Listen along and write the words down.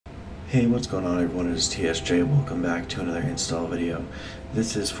Hey, what's going on everyone? It is TSJ. Welcome back to another install video.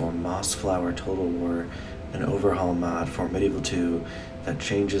 This is for Mossflower Total War, an overhaul mod for Medieval 2 that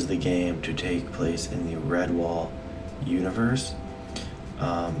changes the game to take place in the Redwall universe.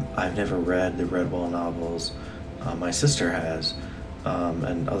 I've never read the Redwall novels. My sister has,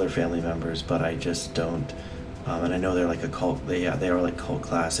 and other family members, but I just don't. And I know they're like a cult. They are like cult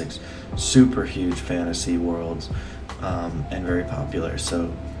classics, super huge fantasy worlds, and very popular.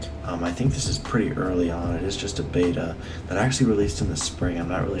 So I think this is pretty early on. It is just a beta that actually released in the spring. I'm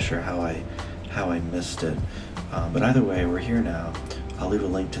not really sure how I missed it, but either way, we're here now. I'll leave a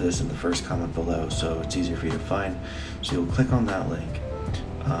link to this in the first comment below, so it's easier for you to find. So you'll click on that link.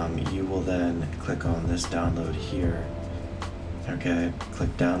 You will then click on this download here. Okay,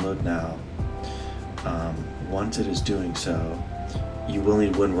 click download now. Once it is doing so, you will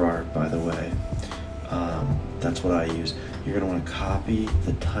need WinRAR, by the way. That's what I use. You're going to want to copy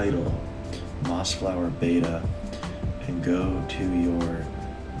the title, Mossflower Beta, and go to your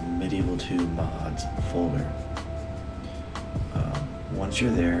Medieval 2 mods folder. Once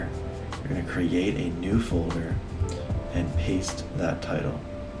you're there, you're going to create a new folder and paste that title.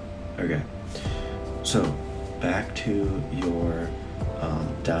 Okay, so back to your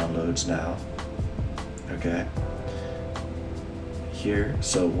downloads now. Okay, here,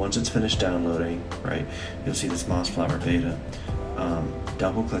 so once it's finished downloading, right, you'll see this Mossflower Beta.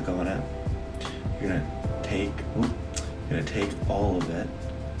 Double click on it. You're gonna take all of it,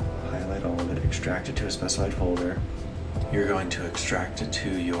 highlight all of it, extract it to a specified folder. You're going to extract it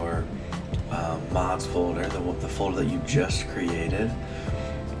to your mods folder, the folder that you just created.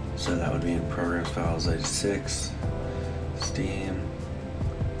 So that would be in Programs, Files, 6, Steam,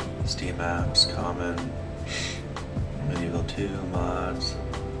 Steam Apps, Common, Medieval 2 mods.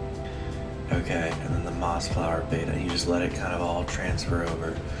 Okay, and then the Mossflower Beta. You just let it kind of all transfer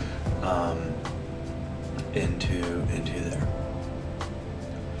over into there.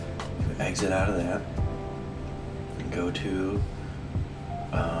 You exit out of that and go to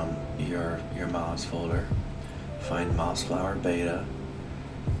your mods folder. Find Mossflower Beta.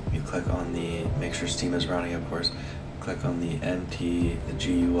 You click on the, make sure Steam is running, of course. Click on the NT, the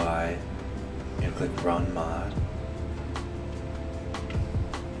GUI, and click Run Mod.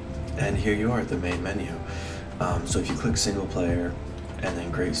 And here you are at the main menu. So if you click Single Player and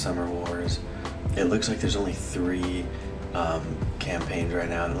then Great Summer Wars, it looks like there's only 3 campaigns right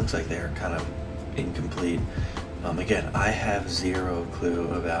now, and it looks like they're kind of incomplete. Again, I have zero clue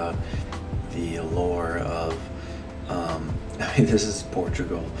about the lore of, I mean, this is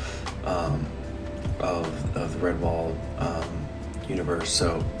Portugal, of the Redwall universe,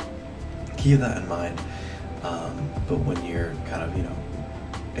 so keep that in mind. But when you're kind of,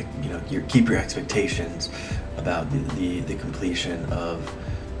 you keep your expectations about the completion of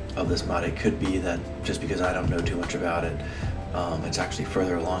this mod. It could be that just because I don't know too much about it, it's actually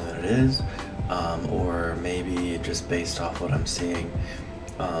further along than it is, or maybe just based off what I'm seeing,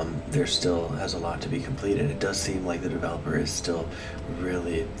 there still has a lot to be completed. It does seem like the developer is still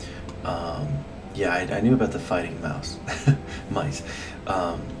really, yeah, I knew about the fighting mice,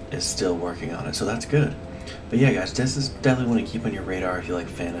 is still working on it, so that's good. But yeah, guys, this is definitely one to keep on your radar if you like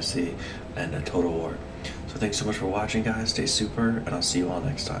fantasy and Total War. So thanks so much for watching, guys. Stay super, and I'll see you all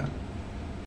next time.